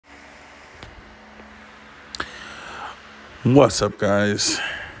What's up, guys?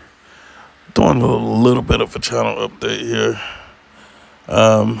 Doing a little bit of a channel update here.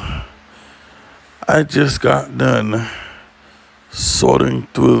 I just got done sorting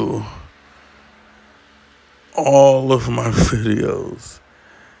through all of my videos.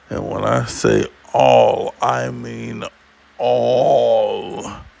 And when I say all, I mean all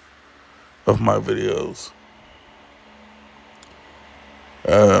of my videos.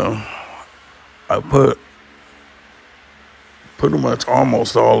 I put pretty much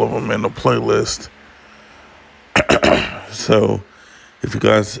almost all of them in the playlist. So if you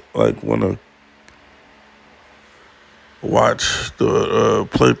guys want to watch the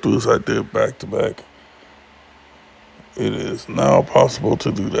playthroughs I did back to back, it is now possible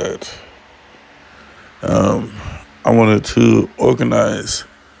to do that. I wanted to organize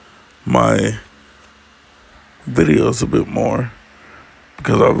my videos a bit more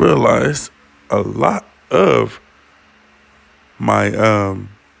because I realized a lot of my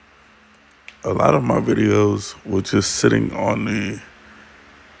videos were just sitting on the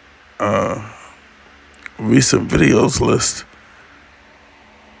recent videos list.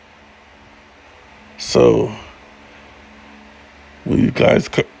 So when you guys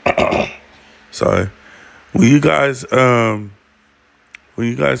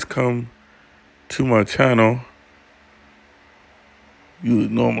come to my channel, you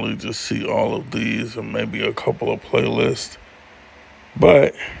would normally just see all of these and maybe a couple of playlists.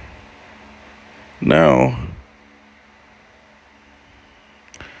 But now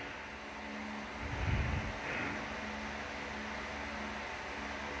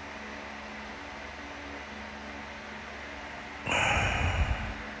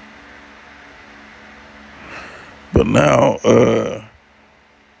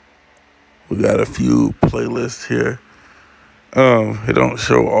we got a few playlists here. It don't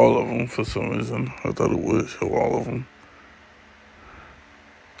show all of them for some reason. I thought it would show all of them.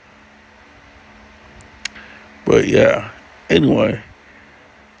 But yeah, anyway,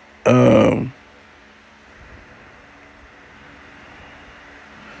 so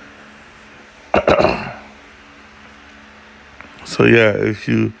yeah, if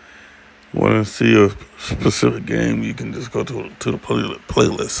you want to see a specific game, you can just go to the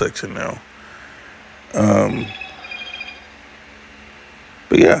playlist section now.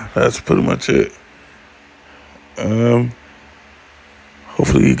 But yeah, that's pretty much it.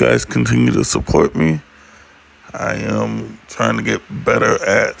 Hopefully you guys continue to support me. I am trying to get better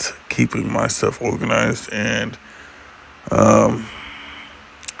at keeping my stuff organized and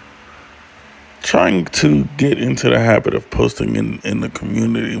trying to get into the habit of posting in the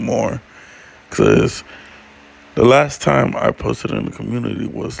community more. Because the last time I posted in the community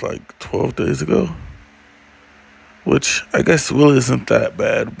was like 12 days ago. Which I guess really isn't that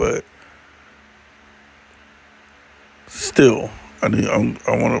bad, but still, I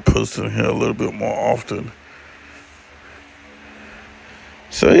want to post in here a little bit more often.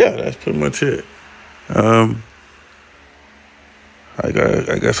 So yeah, that's pretty much it. I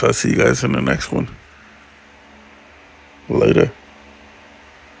guess I'll see you guys in the next one. Later.